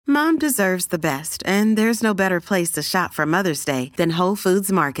Mom deserves the best, and there's no better place to shop for Mother's Day than Whole Foods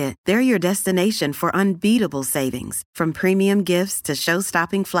Market. They're your destination for unbeatable savings, from premium gifts to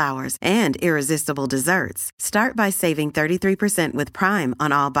show-stopping flowers and irresistible desserts. Start by saving 33% with Prime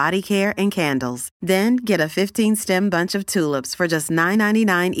on all body care and candles. Then get a 15-stem bunch of tulips for just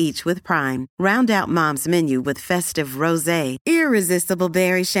 $9.99 each with Prime. Round out Mom's menu with festive rosé, irresistible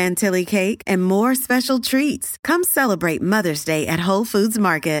berry chantilly cake, and more special treats. Come celebrate Mother's Day at Whole Foods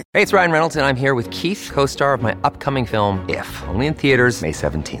Market. Hey, it's Ryan Reynolds, and I'm here with Keith, co-star of my upcoming film, If, only in theaters May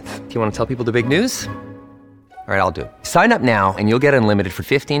 17th. Do you want to tell people the big news? All right, I'll do it. Sign up now and you'll get unlimited for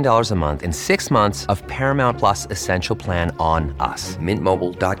 $15 a month and 6 months of Paramount Plus Essential Plan on us.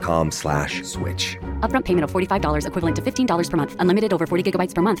 MintMobile.com/switch. Upfront payment of $45 equivalent to $15 per month. Unlimited over 40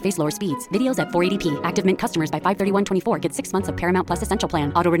 gigabytes per month. Face lower speeds. Videos at 480p. Active Mint customers by 531.24 get 6 months of Paramount Plus Essential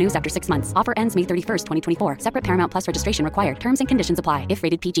Plan. Auto renews after 6 months. Offer ends May 31st, 2024. Separate Paramount Plus registration required. Terms and conditions apply if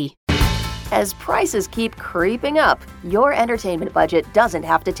rated PG. As prices keep creeping up, your entertainment budget doesn't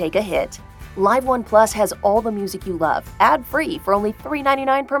have to take a hit. Live One Plus has all the music you love, ad-free for only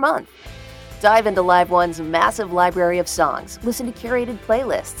 $3.99 per month. Dive into Live One's massive library of songs, listen to curated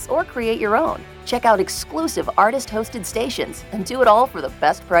playlists, or create your own. Check out exclusive artist-hosted stations, and do it all for the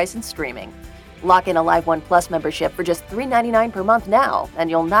best price in streaming. Lock in a Live One Plus membership for just $3.99 per month now, and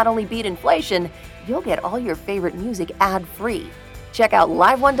you'll not only beat inflation, you'll get all your favorite music ad-free. Check out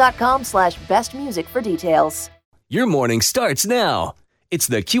liveone.com/bestmusic for details. Your morning starts now. It's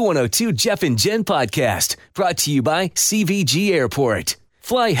the Q102 Jeff and Jen podcast, brought to you by CVG Airport.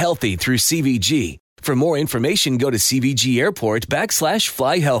 Fly healthy through CVG. For more information, go to CVG Airport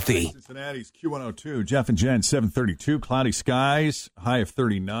 /fly healthy. Cincinnati's Q102, Jeff and Jen, 732, cloudy skies, high of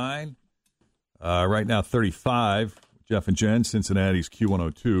 39. Right now, 35. Jeff and Jen, Cincinnati's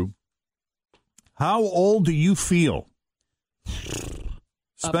Q102. How old do you feel?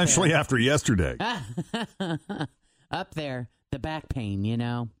 Especially after yesterday. Up there. The back pain, you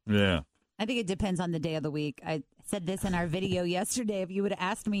know? Yeah. I think it depends on the day of the week. I said this in our video yesterday. If you would have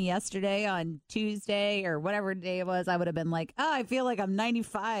asked me yesterday on Tuesday or whatever day it was, I would have been like, oh, I feel like I'm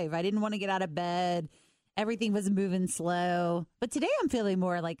 95. I didn't want to get out of bed. Everything was moving slow. But today I'm feeling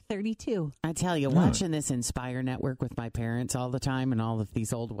more like 32. I tell you, watching this Inspire Network with my parents all the time and all of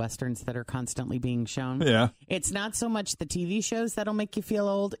these old Westerns that are constantly being shown. Yeah. It's not so much the TV shows that'll make you feel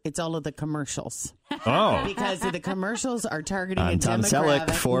old. It's all of the commercials. Oh. Because the commercials are targeting a Tom demographic.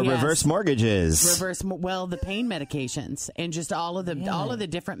 Selleck for reverse mortgages. The pain medications and just all of the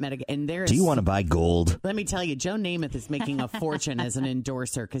different medications. Do you want to buy gold? Let me tell you, Joe Namath is making a fortune as an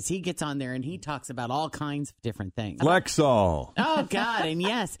endorser because he gets on there and he talks about all kinds of different things. Lexol. Oh, God. And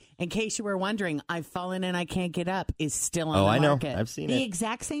yes, in case you were wondering, I've Fallen and I Can't Get Up is still on the market. I know. I've seen The it.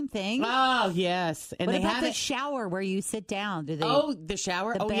 exact same thing? Oh, yes. And what they about have the shower where you sit down? Do they? Oh, the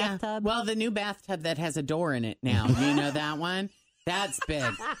shower? The oh, bathtub? Yeah. Well, the new bathtub that has a door in it now. Do you know that one? That's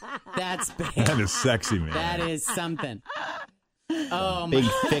big. That's big. That is sexy, man. That is something. Oh, big,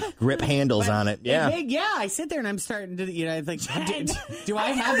 thick grip handles on it. Yeah. I sit there and I'm starting to, think, do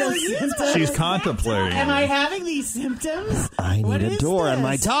I have those symptoms? She's contemplating. Am I having these symptoms? I need a door on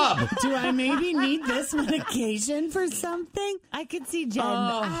my tub. Do I maybe need this medication for something? I could see Jen.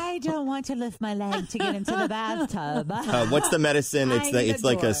 I don't want to lift my leg to get into the bathtub. What's the medicine? It's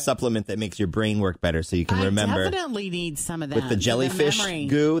like a supplement that makes your brain work better so you can remember. I definitely need some of that. With the jellyfish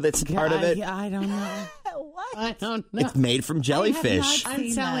goo that's part of it? I don't know. What? I don't know. It's made from jellyfish.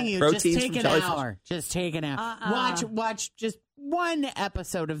 I'm telling you, Proteins just take from an jellyfish. hour. Just take an hour. Watch just one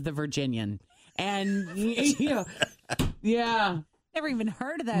episode of The Virginian. And, yeah. Never even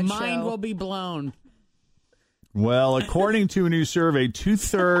heard of that Mind show. will be blown. Well, according to a new survey,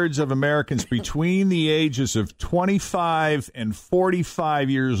 2/3 of Americans between the ages of 25 and 45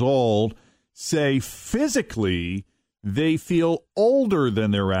 years old say physically they feel older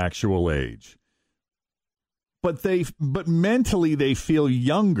than their actual age. But mentally they feel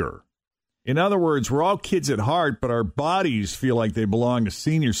younger. In other words, we're all kids at heart, but our bodies feel like they belong to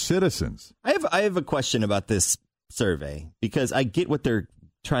senior citizens. I have a question about this survey because I get what they're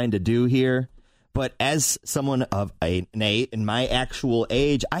trying to do here, but as someone of in my actual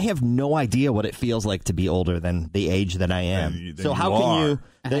age, I have no idea what it feels like to be older than the age that I am. So how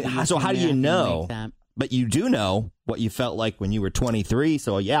do you know? But you do know what you felt like when you were 23.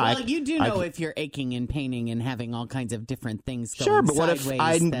 So yeah, well, you do know if you're aching and paining and having all kinds of different things going sure, but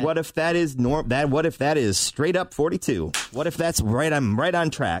sideways. what if that is what if that is straight up 42? What if that's right? I'm right on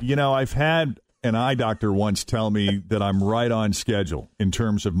track. I've had an eye doctor once tell me that I'm right on schedule in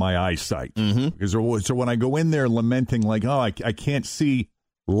terms of my eyesight. Because so when I go in there lamenting like, I can't see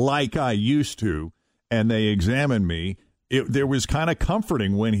like I used to, and they examine me, there was kind of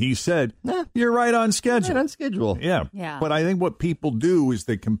comforting when he said, you're right on schedule. Right on schedule. Yeah. But I think what people do is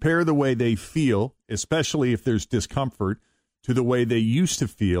they compare the way they feel, especially if there's discomfort, to the way they used to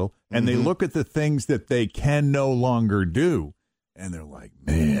feel, and they look at the things that they can no longer do, and they're like,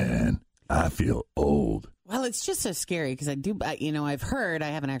 man, I feel old. Well, it's just so scary because I've heard, I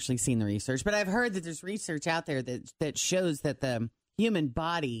haven't actually seen the research, but I've heard that there's research out there that shows that the human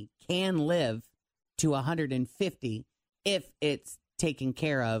body can live to 150 if it's taken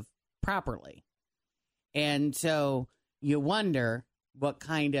care of properly. And so you wonder what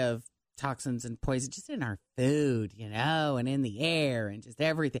kind of toxins and poison just in our food, and in the air and just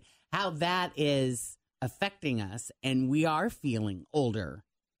everything, how that is affecting us. And we are feeling older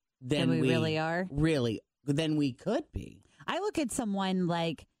than we really are. Than we could be. I look at someone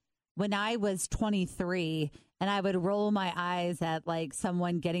like when I was 23 and I would roll my eyes at like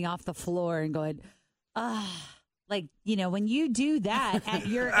someone getting off the floor and going, when you do that at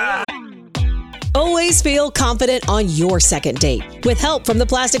your age. Always feel confident on your second date. With help from the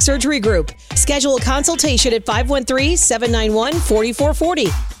Plastic Surgery Group. Schedule a consultation at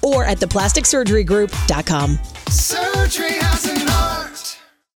 513-791-4440 or at theplasticsurgerygroup.com. Surgery has an art.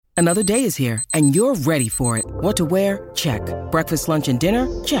 Another day is here, and you're ready for it. What to wear? Check. Breakfast, lunch, and dinner?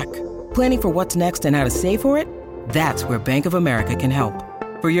 Check. Planning for what's next and how to save for it? That's where Bank of America can help.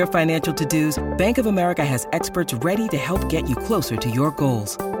 For your financial to-dos, Bank of America has experts ready to help get you closer to your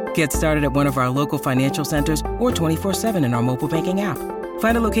goals. Get started at one of our local financial centers or 24/7 in our mobile banking app.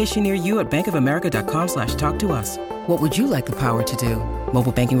 Find a location near you at bankofamerica.com/talktous. What would you like the power to do?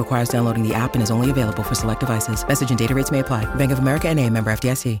 Mobile banking requires downloading the app and is only available for select devices. Message and data rates may apply. Bank of America N.A., member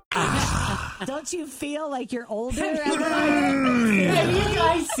FDIC. Don't you feel like you're older? Have you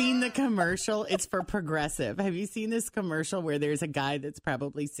guys seen the commercial? It's for Progressive. Have you seen this commercial where there's a guy that's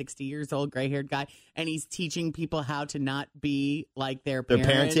probably 60 years old, gray-haired guy, and he's teaching people how to not be like their parents?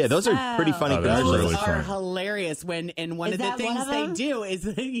 Their parents, yeah. Those are pretty funny commercials. Really Those are hilarious. One of the things they do is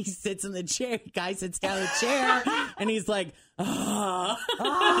that he sits in the chair. Guy sits down in the chair, and he's like,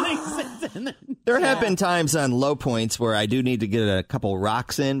 and he sits in the There have been times on low points where I do need to get a couple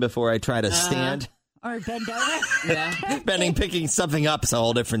rocks in before I try to stand. Or bend over. Picking something up is a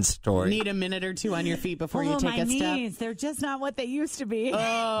whole different story. Need a minute or two on your feet before you take a knees. step. They're just not what they used to be.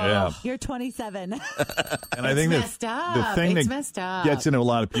 Yeah. You're 27. And I think the thing that gets into a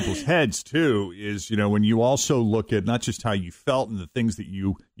lot of people's heads, too, is, when you also look at not just how you felt and the things that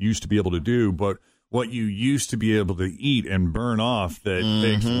you used to be able to do, but what you used to be able to eat and burn off that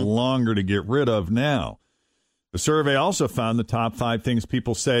takes longer to get rid of now. The survey also found the top 5 things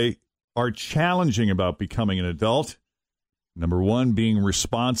people say are challenging about becoming an adult. Number 1, being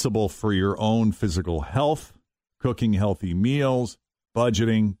responsible for your own physical health, cooking healthy meals,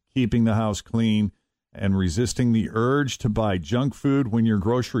 budgeting, keeping the house clean, and resisting the urge to buy junk food when you're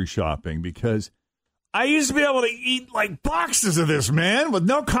grocery shopping, because I used to be able to eat like boxes of this, man, with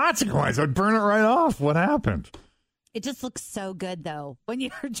no consequence. I'd burn it right off. What happened? It just looks so good, though, when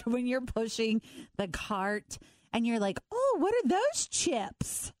you're pushing the cart and you're like, oh, what are those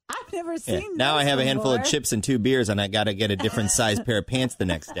chips? I've never seen Now those I have a handful before. of chips and 2 beers, and I got to get a different size pair of pants the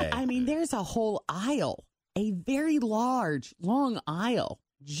next day. I mean, there's a whole aisle, a very large, long aisle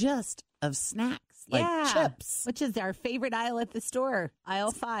just of snacks, like chips. Which is our favorite aisle at the store,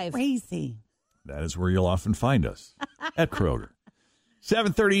 aisle 5. Crazy. That is where you'll often find us, at Kroger.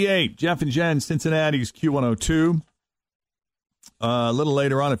 7:38, Jeff and Jen, Cincinnati's Q102. A little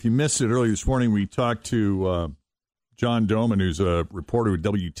later on, if you missed it earlier this morning, we talked to John Doman, who's a reporter with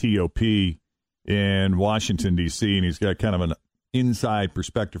WTOP in Washington, D.C., and he's got kind of an inside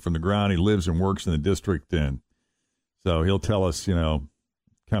perspective from the ground. He lives and works in the district, and so he'll tell us, kind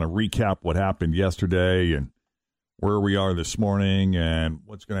of recap what happened yesterday and where we are this morning and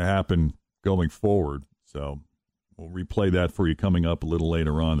what's going to happen going forward. So we'll replay that for you coming up a little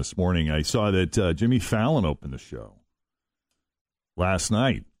later on this morning. I saw that Jimmy Fallon opened the show last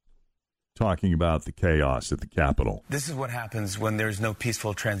night talking about the chaos at the Capitol. This is what happens when there's no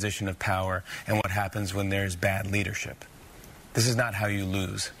peaceful transition of power and what happens when there's bad leadership. This is not how you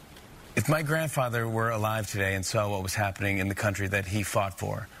lose. If my grandfather were alive today and saw what was happening in the country that he fought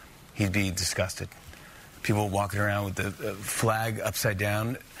for, he'd be disgusted. People walking around with the flag upside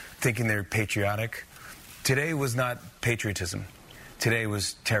down, thinking they're patriotic. Today was not patriotism. Today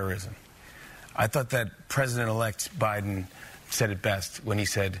was terrorism. I thought that President-elect Biden said it best when he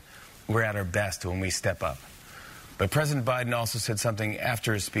said, we're at our best when we step up. But President Biden also said something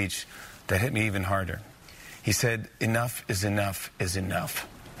after his speech that hit me even harder. He said, enough is enough is enough.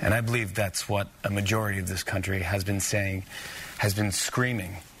 And I believe that's what a majority of this country has been saying, has been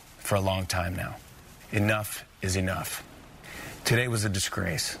screaming for a long time now. Enough is enough. Today was a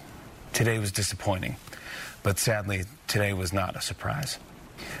disgrace. Today was disappointing. But sadly, today was not a surprise.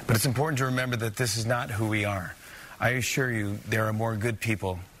 But it's important to remember that this is not who we are. I assure you, there are more good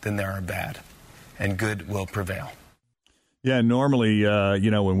people than there are bad, and good will prevail. Yeah, normally,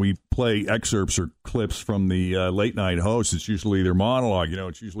 when we play excerpts or clips from the late-night hosts, it's usually their monologue.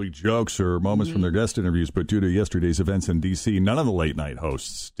 It's usually jokes or moments from their guest interviews. But due to yesterday's events in D.C., none of the late-night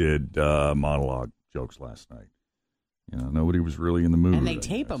hosts did monologue jokes last night. Nobody was really in the mood. And they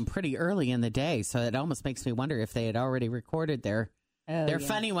tape them pretty early in the day, so it almost makes me wonder if they had already recorded their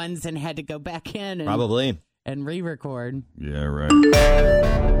funny ones and had to go back in and probably and re-record. Yeah, right.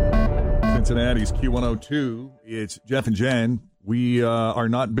 Cincinnati's Q102. It's Jeff and Jen. We are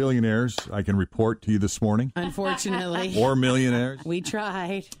not billionaires, I can report to you this morning. Unfortunately. Or millionaires. We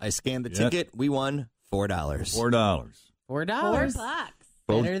tried. I scanned the ticket. We won $4. $4. $4.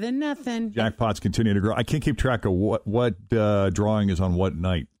 Better than nothing. Jackpots continue to grow. I can't keep track of what drawing is on what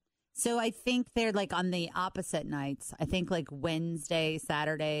night. So I think they're like on the opposite nights. I think like Wednesday,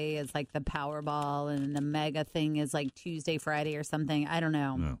 Saturday is like the Powerball, and the mega thing is like Tuesday, Friday or something. I don't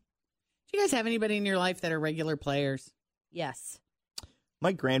know. No. Do you guys have anybody in your life that are regular players? Yes.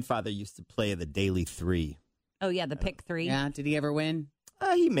 My grandfather used to play the Daily 3. Oh, yeah, the pick 3. Yeah. Did he ever win?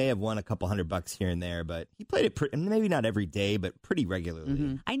 He may have won a couple $100 here and there, but he played it maybe not every day, but pretty regularly.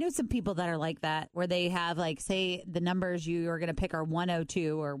 Mm-hmm. I know some people that are like that, where they have like, say, the numbers you are going to pick are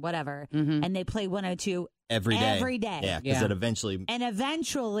 102 or whatever, and they play 102 every day. Every day. Yeah, because it eventually... And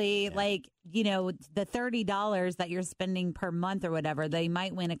eventually, like, the $30 that you're spending per month or whatever, they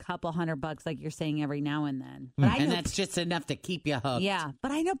might win a couple $100, like you're saying, every now and then. But and that's just enough to keep you hooked. Yeah,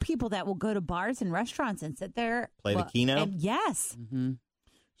 but I know people that will go to bars and restaurants and sit there. Play the Keno? Yes. Mm-hmm.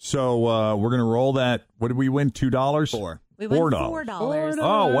 So we're going to roll that. What did we win? $2? $4. We win $4.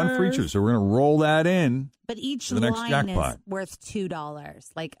 Oh, one for each. So we're going to roll that in. But each the next line jackpot. is worth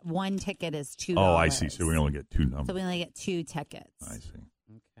 $2. Like one ticket is $2. Oh, I see. So we only get 2 numbers. So we only get 2 tickets. I see.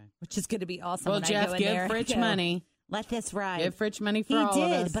 Okay. Which is going to be awesome. Well, when Jeff, I go in give there Fritch money. Let this ride. Give Fritch money for all of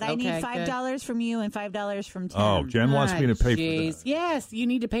us. He did, but I need Okay, $5 from you and $5 from Tim. Oh, Jen wants me to pay for that. Yes, you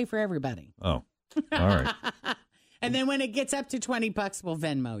need to pay for everybody. Oh, all right. And then when it gets up to $20, we'll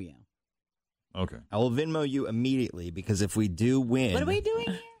Venmo you. Okay. I will Venmo you immediately, because if we do win... What are we doing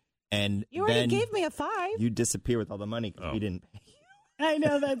here? And you already gave me a $5. You disappear with all the money because we didn't pay you. I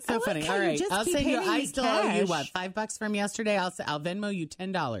know, that's so funny. All right, I'll send you. I still owe you what, $5 from yesterday. I'll Venmo you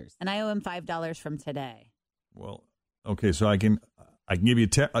 $10, and I owe him $5 from today. Well, okay, so I can give you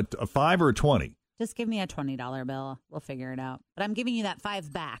a 5 or a 20. Just give me a $20 bill. We'll figure it out. But I'm giving you that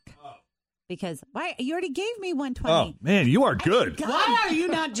 5 back. Because you already gave me $120. Oh man, you are good. Why are you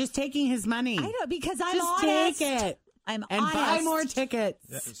not just taking his money? I know, because I'm just honest. Take it. I'm and honest. buy more tickets.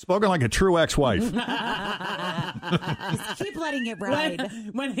 Yeah, spoken like a true ex-wife. Just keep letting it ride.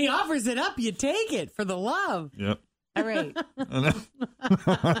 When he offers it up, you take it for the love. Yep. All right.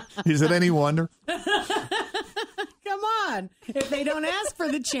 Is it any wonder? Come on. If they don't ask for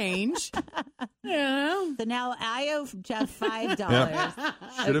the change. Yeah. So now I owe Jeff $5. Yep.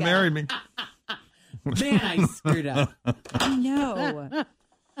 Should have married me. Man, I screwed up. I know.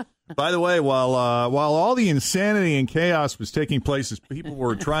 By the way, while all the insanity and chaos was taking place as people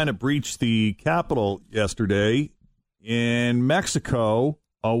were trying to breach the Capitol yesterday, in Mexico,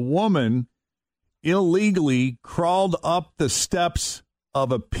 a woman illegally crawled up the steps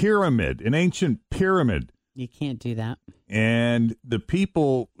of a pyramid, an ancient pyramid. You can't do that. And the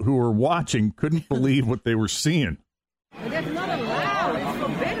people who were watching couldn't believe what they were seeing. That's not allowed. It's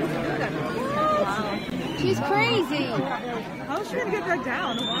forbidden to do that. She's crazy. How's she going to get back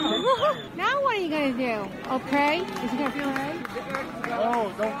down? Now what are you going to do? Okay? Is she going to feel right?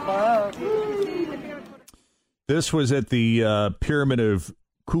 Oh, don't fall. This was at the pyramid of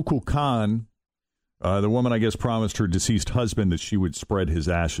Kukulkan. The woman, I guess, promised her deceased husband that she would spread his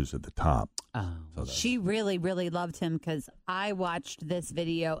ashes at the top. Oh. She really, really loved him, because I watched this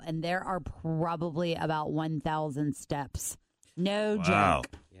video, and there are probably about 1,000 steps. No Wow.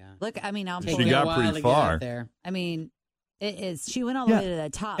 joke. Yeah. Look, I mean, I'll She got pretty far. I mean, it is. She went all the way to the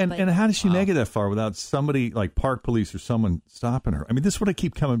top. And how did she make it that far without somebody like park police or someone stopping her? I mean, this is what I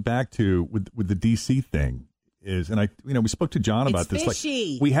keep coming back to with the D.C. thing is, and we spoke to John about this.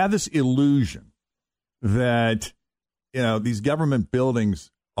 Fishy. Like, we have this illusion that, these government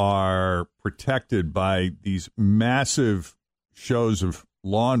buildings are protected by these massive shows of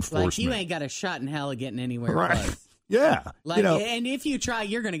law enforcement. Like, you ain't got a shot in hell of getting anywhere Right. close. Yeah. Like, and if you try,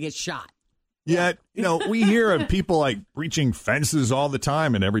 you're going to get shot. Yet, we hear of people like breaching fences all the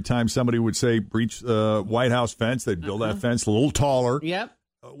time, and every time somebody would say breach the White House fence, they'd build that fence a little taller. Yep.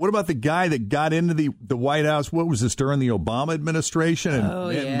 what about the guy that got into the White House? What was this, during the Obama administration?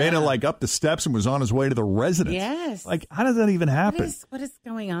 And made it like up the steps and was on his way to the residence. Yes. Like, how does that even happen? What is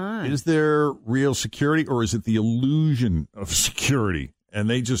going on? Is there real security, or is it the illusion of security? And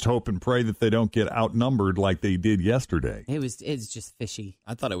they just hope and pray that they don't get outnumbered like they did yesterday. It's just fishy.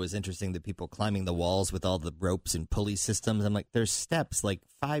 I thought it was interesting that people climbing the walls with all the ropes and pulley systems. I'm like, there's steps like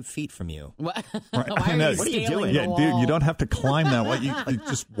 5 feet from you. What? Right. Why are What are you doing? Yeah, dude, you don't have to climb that way. You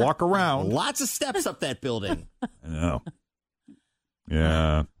just walk around. Lots of steps up that building. I know.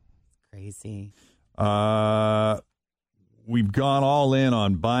 Yeah. Crazy. We've gone all in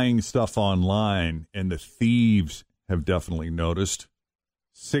on buying stuff online, and the thieves have definitely noticed.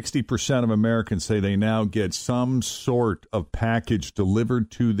 60% of Americans say they now get some sort of package delivered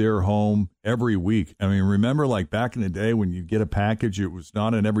to their home every week. I mean, remember, like back in the day when you get a package, it was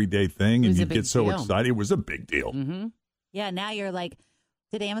not an everyday thing, and you'd get so excited. It was a big deal. Mm-hmm. Yeah, now you're like,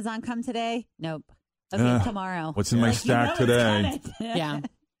 did Amazon come today? Nope. Okay, tomorrow. What's in my stack today? Yeah.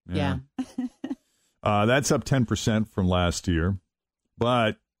 That's up 10% from last year,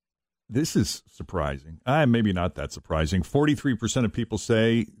 but this is surprising. Maybe not that surprising. 43% of people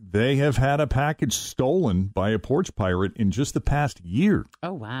say they have had a package stolen by a porch pirate in just the past year.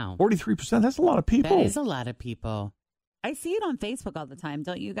 Oh, wow. 43%. That's a lot of people. That is a lot of people. I see it on Facebook all the time.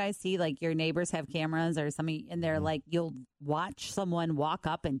 Don't you guys see, like, your neighbors have cameras or something, and they're like, you'll watch someone walk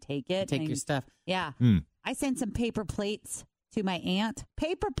up and take it. Take your stuff. Yeah. I sent some paper plates to my aunt.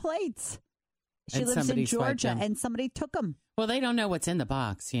 Paper plates. She And lives in somebody swiped Georgia, them. and somebody took them. Well, they don't know what's in the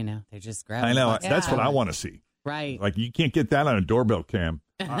box, you know. They just grab I know. the box. That's what I want to see. Right. Like, you can't get that on a doorbell cam.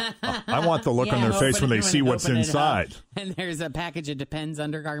 I want the look on their face when they see what's inside. And there's a package of Depends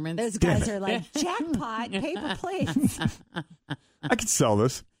undergarments. Those guys are like, jackpot, paper plates. I could sell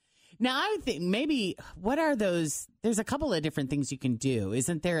this. Now, I think maybe, what are those? There's a couple of different things you can do.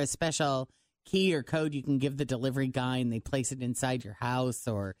 Isn't there a special key or code you can give the delivery guy and they place it inside your house?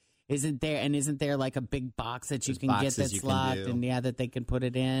 Or isn't there like a big box that you can get that's locked and that they can put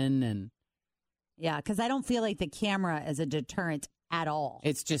it in? And yeah, because I don't feel like the camera is a deterrent at all.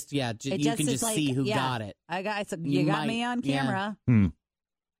 it's just, you can just like, see who got it. You got me on camera.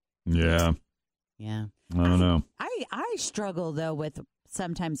 Yeah. Yeah. I don't know. I struggle, though, with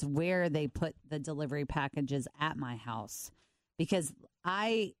sometimes where they put the delivery packages at my house, because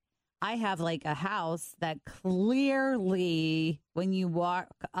I have like a house that clearly, when you walk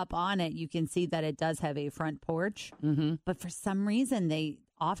up on it, you can see that it does have a front porch. Mm-hmm. But for some reason, they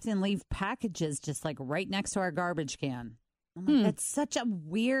often leave packages just like right next to our garbage can. I'm like, that's such a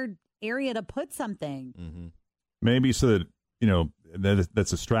weird area to put something. Mm-hmm. Maybe so that,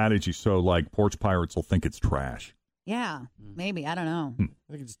 that's a strategy. So, like, porch pirates will think it's trash. Yeah, maybe. I don't know.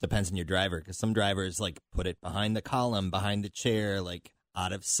 I think it just depends on your driver, because some drivers like put it behind the column, behind the chair, like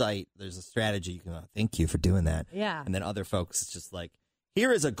out of sight. There's a strategy. You can thank you for doing that. Yeah. And then other folks, it's just like,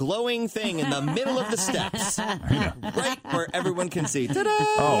 here is a glowing thing in the middle of the steps, right where everyone can see. Ta-da!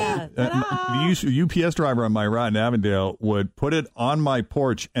 Oh, the UPS driver on my ride in Avondale would put it on my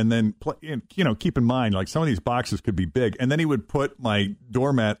porch and then, keep in mind, like, some of these boxes could be big, and then he would put my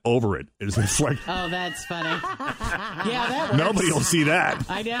doormat over it. It's like, Oh, that's funny. Yeah, that works. nobody will see that.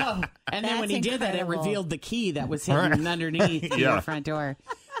 I know. And then when he did that, it incredible. revealed the key that was hidden underneath your front door.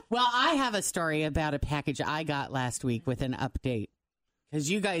 Well, I have a story about a package I got last week with an update. Because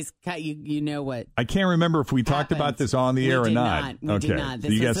you guys, you know what? I can't remember if we talked about this on the air or not. We did not. So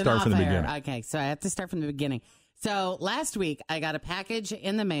you got to start from the beginning. Okay, so I have to start from the beginning. So last week, I got a package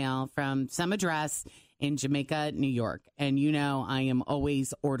in the mail from some address in Jamaica, New York. And I am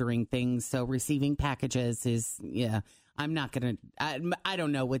always ordering things. So receiving packages is, I'm not going to, I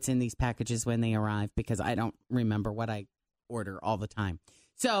don't know what's in these packages when they arrive because I don't remember what I order all the time.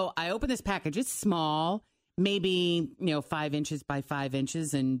 So I open this package. It's small. Maybe, 5 inches by 5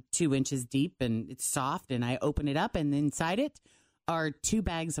 inches and 2 inches deep, and it's soft. And I open it up, and inside it are 2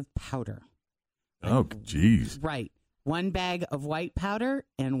 bags of powder. Oh, geez. Right. 1 bag of white powder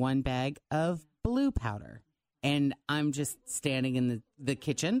and 1 bag of blue powder. And I'm just standing in the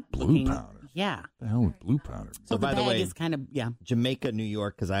kitchen. Blue powder? Yeah. The hell with blue powder? So, by the way, is kind of, Jamaica, New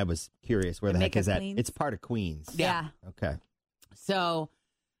York, because I was curious where the heck is that? Queens? It's part of Queens. Yeah. Okay. So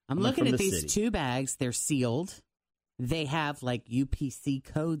I'm Coming looking from at the these city. 2 bags. They're sealed. They have like UPC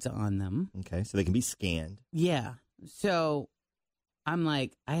codes on them. Okay, so they can be scanned. Yeah. So I'm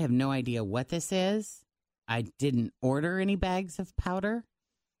like, I have no idea what this is. I didn't order any bags of powder.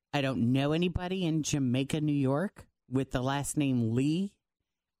 I don't know anybody in Jamaica, New York with the last name Lee.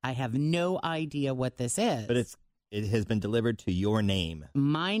 I have no idea what this is. But it has been delivered to your name.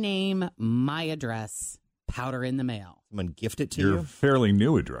 My name, my address, powder in the mail. Someone gift it to Your you? fairly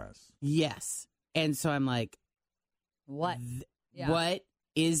new address. Yes. And so I'm like, What? What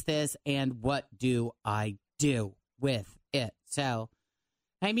is this and what do I do with it? So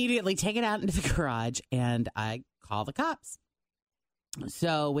I immediately take it out into the garage and I call the cops.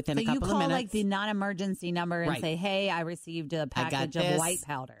 So within a couple of minutes. So you call like the non-emergency number and Right. say, hey, I received a package of this. white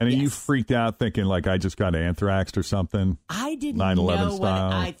powder. And you Yes. freaked out thinking like I just got anthraxed or something. I didn't 9/11 know style.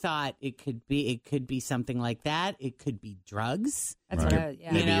 what I thought it could be. It could be something like that. It could be drugs. That's Right. what I,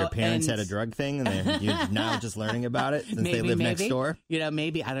 yeah. Maybe You know, your parents and- had a drug thing and you're now just learning about it since they live next door. You know,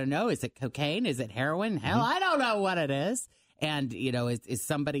 maybe, I don't know. Is it cocaine? Is it heroin? Hell, I don't know what it is. And, you know, is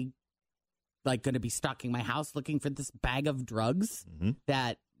somebody like going to be stalking my house looking for this bag of drugs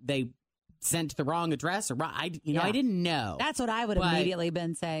that they sent to the wrong address? Or I didn't know. That's what I would have But- immediately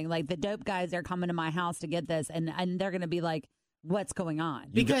been saying. Like, the dope guys are coming to my house to get this, and they're going to be like, what's going on?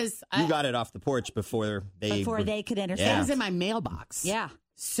 Because You got it off the porch before they could intercept. it Yeah. was in my mailbox. Yeah.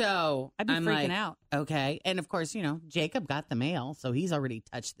 So I'd be I'm freaking like, out. Okay. And of course, you know, Jacob got the mail, so he's already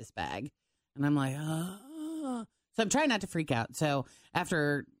touched this bag. And I'm like, So I'm trying not to freak out. So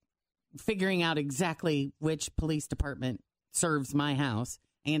after figuring out exactly which police department serves my house,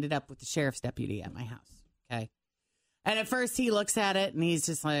 I ended up with the sheriff's deputy at my house. Okay. And at first he looks at it and he's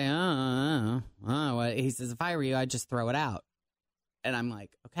just like, what? He says, if I were you, I'd just throw it out. And I'm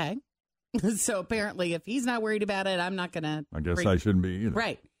like, okay. So apparently if he's not worried about it, I'm not going to. I guess I shouldn't be either.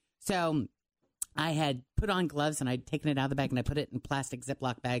 Right. So I had put on gloves and I'd taken it out of the bag and I put it in plastic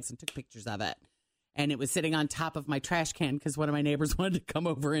Ziploc bags and took pictures of it. And it was sitting on top of my trash can because one of my neighbors wanted to come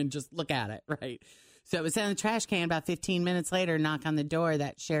over and just look at it. Right. So it was in the trash can. About 15 minutes later, knock on the door.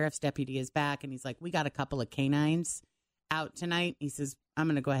 That sheriff's deputy is back and he's like, we got a couple of canines out tonight. He says, I'm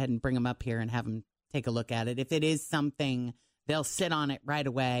going to go ahead and bring them up here and have them take a look at it. If it is something, they'll sit on it right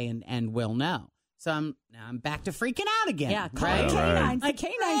away and we'll know. So I'm back to freaking out again. Yeah, call right? the canines. Like, The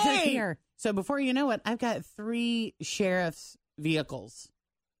canines are here. So before you know it, I've got 3 sheriff's vehicles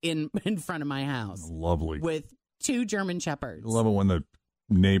in front of my house Lovely. with 2 German Shepherds. I love it when the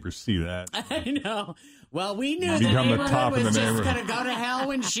neighbors see that. I know. Well, we knew the Become the neighborhood top of was the just neighborhood. going to go to hell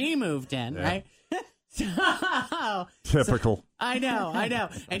when she moved in, Yeah. right? So, Typical. I know.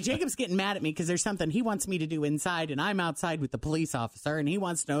 And Jacob's getting mad at me because there's something he wants me to do inside, and I'm outside with the police officer, and he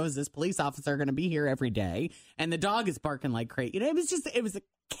wants to know, is this police officer going to be here every day? And the dog is barking like crazy. You know, it was a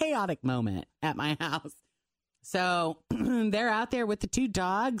chaotic moment at my house. So they're out there with the 2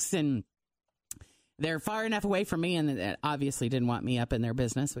 dogs, and they're far enough away from me, and they obviously didn't want me up in their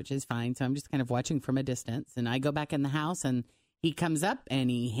business, which is fine. So I'm just kind of watching from a distance, and I go back in the house, and he comes up and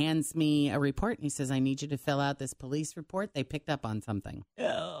he hands me a report, and he says, I need you to fill out this police report. They picked up on something.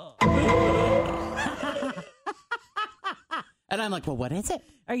 And I'm like, well, what is it?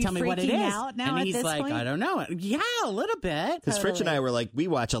 Are you Tell me what it freaking is. out now and at he's this like, point? I don't know. Yeah, a little bit. Because Fritch and I were like, we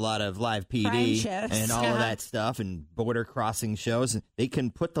watch a lot of live Crime PD shows. and all of that stuff and border crossing shows. They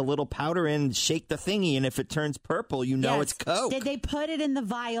can put the little powder in, shake the thingy, and if it turns purple, you know Yes. it's Coke. Did they put it in the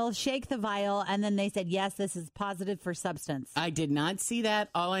vial, shake the vial, and then they said, yes, this is positive for substance? I did not see that.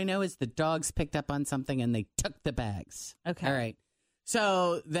 All I know is the dogs picked up on something and they took the bags. Okay. All right.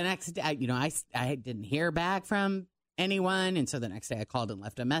 So the next day, I didn't hear back from anyone. And so the next day I called and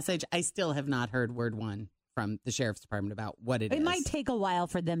left a message. I still have not heard word one from the sheriff's department about what it is. It might take a while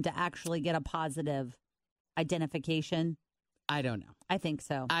for them to actually get a positive identification. I don't know. I think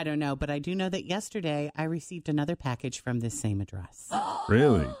so. I don't know. But I do know that yesterday I received another package from this same address.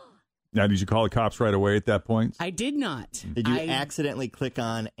 Really? Now, did you call the cops right away at that point? I did not. Did you accidentally click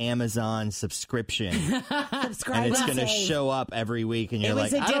on Amazon subscription? Subscribe and it's and going to save. show up every week, and you're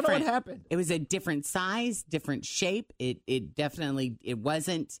like, I don't know what happened. It was a different size, different shape. It definitely, it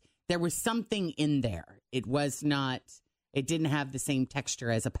wasn't, there was something in there. It was not, it didn't have the same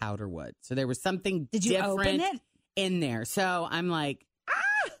texture as a powder would. So there was something Did you different open it? in there. So I'm like,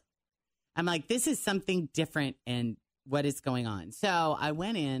 this is something different, and what is going on? So I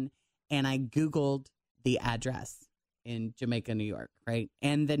went in and I Googled the address in Jamaica, New York, right?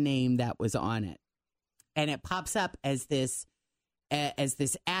 And the name that was on it. And it pops up as this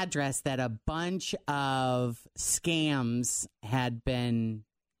address that a bunch of scams had been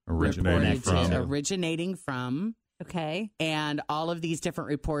originating from. Okay. And all of these different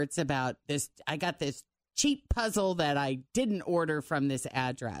reports about this. I got this cheap puzzle that I didn't order from this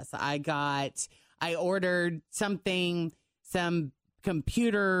address. I ordered some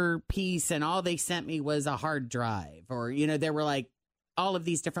computer piece, and all they sent me was a hard drive, or, there were like all of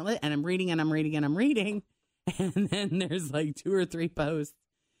these different, and I'm reading. And then there's like 2 or 3 posts.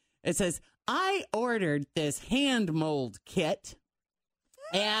 It says, I ordered this hand mold kit,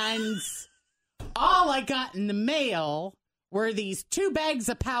 and all I got in the mail were these 2 bags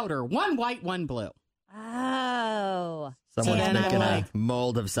of powder, one white, one blue. Oh. Someone's making a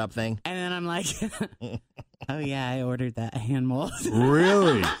mold of something. And then I'm like, oh, yeah, I ordered that hand mold.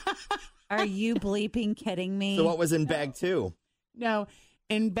 Really? Are you bleeping kidding me? So what was in bag 2? No.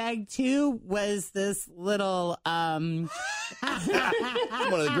 In bag 2 was this little... One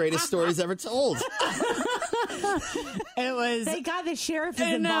of the greatest stories ever told. It was... Thank God the sheriff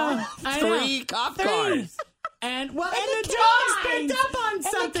is involved. 3 cop cars. And well, and the dogs picked up on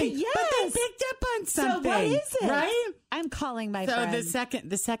something. Yes. But they picked up on something. So what is it? Right? I'm calling my so friend.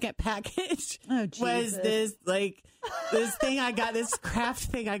 the second package Jesus. was this thing I got, this craft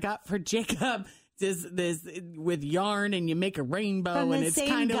thing I got for Jacob. This with yarn, and you make a rainbow, From and the it's same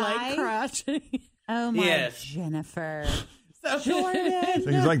kind of guy? like crotchety. Oh my Yes. Jennifer. So, Jordan.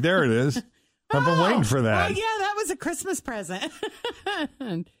 He's like, there it is. I've been waiting for that. Well, yeah, that was a Christmas present.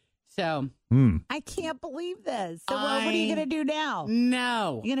 So I can't believe this. So what are you going to do now?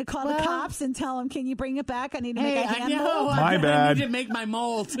 No. You're going to call the cops and tell them, can you bring it back? I need to make a hand mold. My bad. I need to make my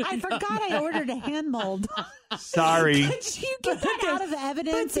mold. I forgot I ordered a hand mold. Sorry. Could you get that out of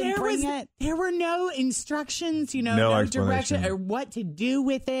evidence and bring it? There were no instructions, No no explanation. direction or what to do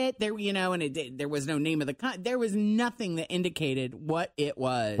with it. There, and there was no name of the there was nothing that indicated what it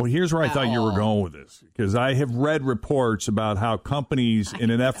was. Well, here's where I thought you were going with this, because I have read reports about how companies, in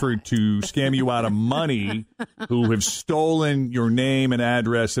an effort to scam you out of money, who have stolen your name and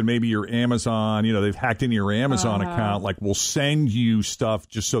address and maybe your Amazon, they've hacked into your Amazon account, will send you stuff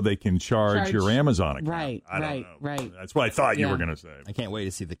just so they can charge your Amazon account. Right, I don't know. right. That's what I thought you were going to say. I can't wait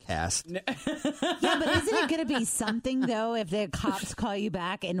to see the cast. Yeah, but isn't it going to be something, though, if the cops call you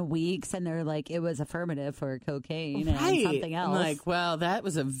back in weeks and they're like, it was affirmative for cocaine and something else? I'm like, well, that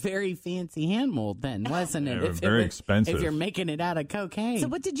was a very fancy hand mold then, wasn't it? They were very expensive. If you're making it out of cocaine. So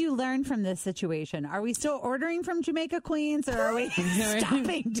what did you learn from this situation? Are we still ordering from Jamaica Queens, or are we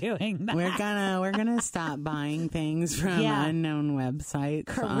stopping doing that? We're gonna stop buying things from unknown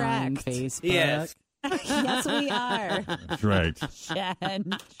websites on Facebook. Yes. Yes, we are. That's right.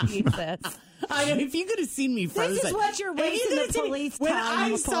 Jen, Jesus. I know, if you could have seen me frozen. This is what you're wasting the police when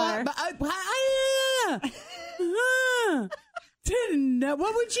time I saw,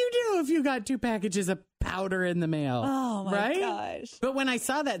 what would you do if you got 2 packages of powder in the mail? Oh, my gosh. But when I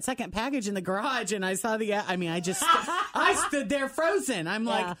saw that second package in the garage and I saw I stood there frozen. I'm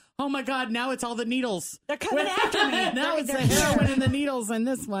like, oh, my God, now it's all the needles. They're coming after me. Now it's the heroin and the needles in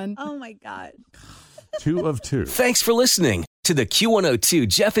this one. Oh, my God. 2 of 2. Thanks for listening to the Q102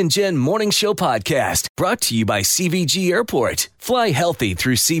 Jeff and Jen Morning Show podcast, brought to you by CVG Airport. Fly healthy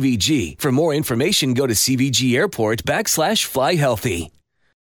through CVG. For more information, go to CVG Airport /fly healthy.